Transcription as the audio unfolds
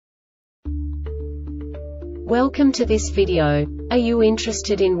Welcome to this video. Are you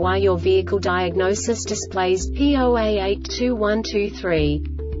interested in why your vehicle diagnosis displays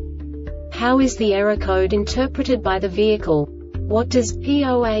P0A82-123? How is the error code interpreted by the vehicle? What does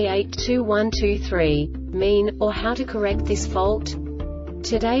P0A82-123 mean, or how to correct this fault?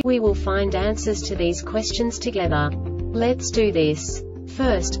 Today we will find answers to these questions together. Let's do this.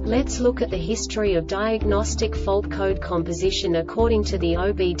 First, let's look at the history of diagnostic fault code composition according to the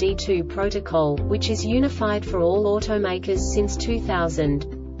OBD2 protocol, which is unified for all automakers since 2000.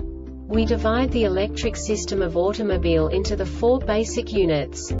 We divide the electric system of automobile into the four basic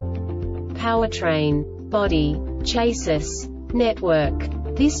units: powertrain, body, chassis, network.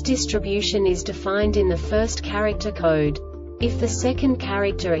 This distribution is defined in the first character code. If the second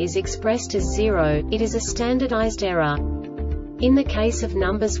character is expressed as 0, it is a standardized error. In the case of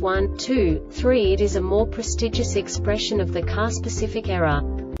numbers 1, 2, 3, it is a more prestigious expression of the car-specific error.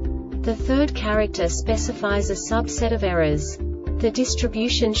 The third character specifies a subset of errors. The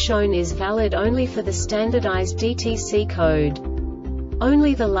distribution shown is valid only for the standardized DTC code.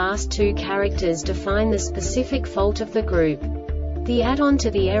 Only the last two characters define the specific fault of the group. The add-on to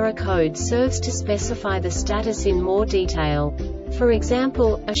the error code serves to specify the status in more detail. For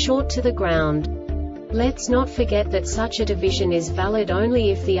example, a short to the ground. Let's not forget that such a division is valid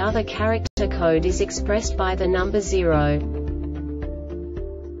only if the other character code is expressed by the number 0.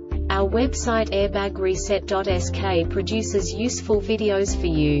 Our website airbagreset.sk produces useful videos for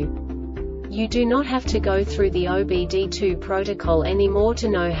you. You do not have to go through the OBD2 protocol anymore to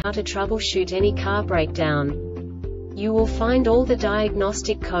know how to troubleshoot any car breakdown. You will find all the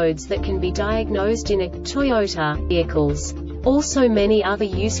diagnostic codes that can be diagnosed in a Toyota vehicles. Also many other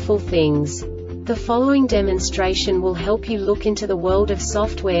useful things. The following demonstration will help you look into the world of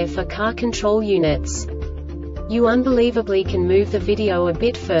software for car control units. You unbelievably can move the video a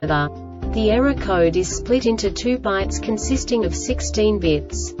bit further. The error code is split into 2 bytes consisting of 16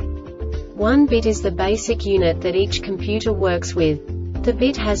 bits. 1 bit is the basic unit that each computer works with. The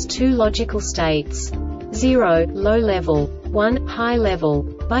bit has 2 logical states: 0, low level, 1, high level.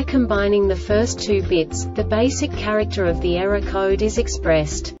 By combining the first 2 bits, the basic character of the error code is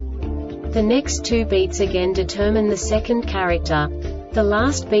expressed. The next 2 beats again determine the second character. The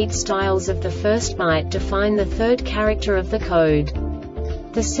last beat styles of the first byte define the third character of the code.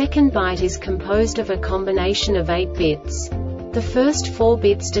 The second byte is composed of a combination of 8 bits. The first 4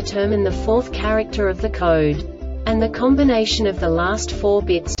 bits determine the fourth character of the code. And the combination of the last 4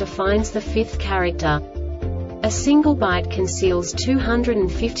 bits defines the fifth character. A single byte conceals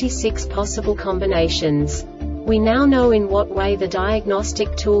 256 possible combinations. We now know in what way the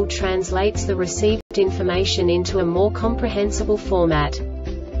diagnostic tool translates the received information into a more comprehensible format.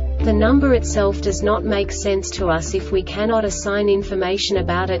 The number itself does not make sense to us if we cannot assign information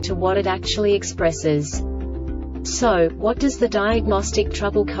about it to what it actually expresses. So, what does the diagnostic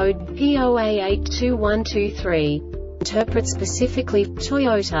trouble code P0A82-123 interpret specifically for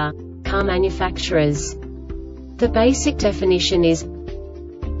Toyota car manufacturers? The basic definition is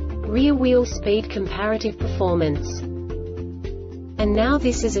rear wheel speed comparative performance. And now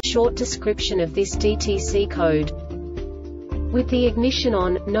this is a short description of this DTC code. With the ignition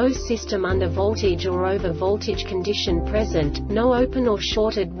on, no system under voltage or over voltage condition present, no open or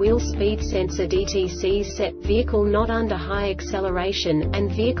shorted wheel speed sensor DTCs set, vehicle not under high acceleration, and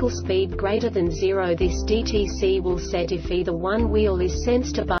vehicle speed greater than 0. This DTC will set if either one wheel is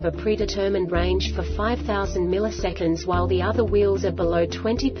sensed above a predetermined range for 5,000 milliseconds while the other wheels are below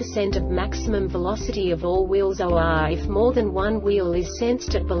 20% of maximum velocity of all wheels, or if more than one wheel is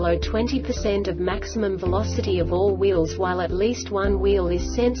sensed at below 20% of maximum velocity of all wheels while at least one wheel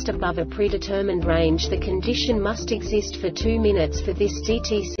is sensed above a predetermined range. The condition must exist for 2 minutes for this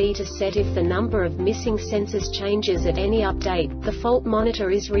DTC to set. If the number of missing sensors changes at any update, the fault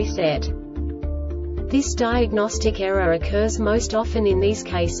monitor is reset. This diagnostic error occurs most often in these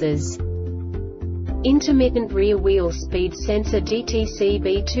cases: intermittent rear wheel speed sensor DTC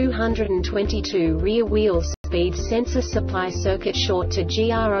B222 rear wheel speed sensor supply circuit short to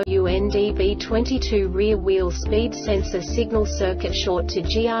s.r.o.the B22 rear wheel speed sensor signal circuit short to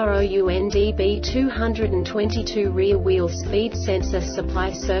s.r.o.the B222 rear wheel speed sensor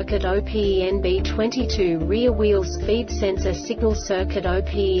supply circuit OPEN B22 rear wheel speed sensor signal circuit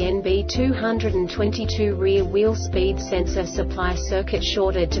OPEN B222 rear wheel speed sensor supply circuit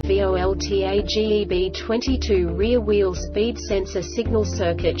shorted to VOLTA GEB22 rear wheel speed sensor signal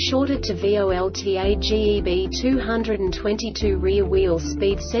circuit shorted to VOLTA GEB P0A82-123 rear wheel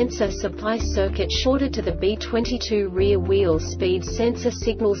speed sensor supply circuit shorted to the B22 rear wheel speed sensor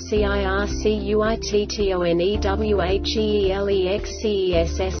signal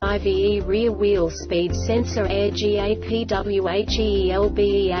CIRCUITTONEWHEELEXCESSIVE rear wheel speed sensor air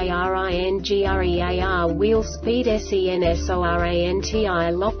GAPWHEELBEARINGREAR wheel speed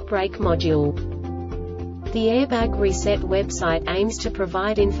SENSORANTI lock brake module. The Airbag Reset website aims to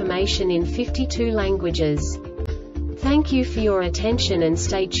provide information in 52 languages. Thank you for your attention and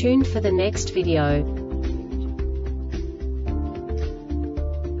stay tuned for the next video.